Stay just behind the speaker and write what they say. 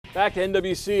Back to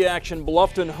NWC action,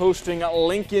 Bluffton hosting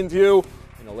Lincolnview.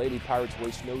 And the Lady Pirates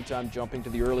waste no time jumping to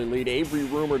the early lead. Avery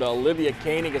Rumer to Olivia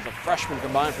Koenig as a freshman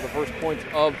combined for the first points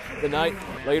of the night.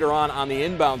 Later on the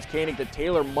inbounds, Koenig to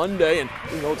Taylor Monday, and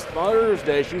even though it's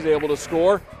Thursday, she's able to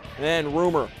score. And then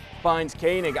Rumer finds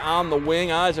Koenig on the wing,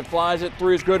 eyes it, flies it,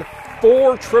 three is good.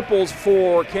 4 triples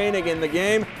for Koenig in the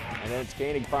game. And then it's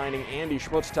Koenig finding Andy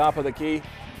Schmutz top of the key.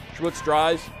 Schmutz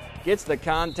drives, gets the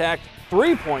contact,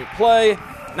 3-point play.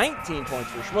 19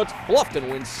 points for Schmutz. Bluffton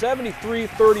wins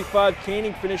 73-35.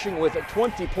 Koenig finishing with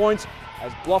 20 points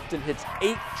as Bluffton hits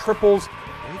 8 triples,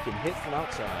 and he can hit from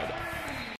outside.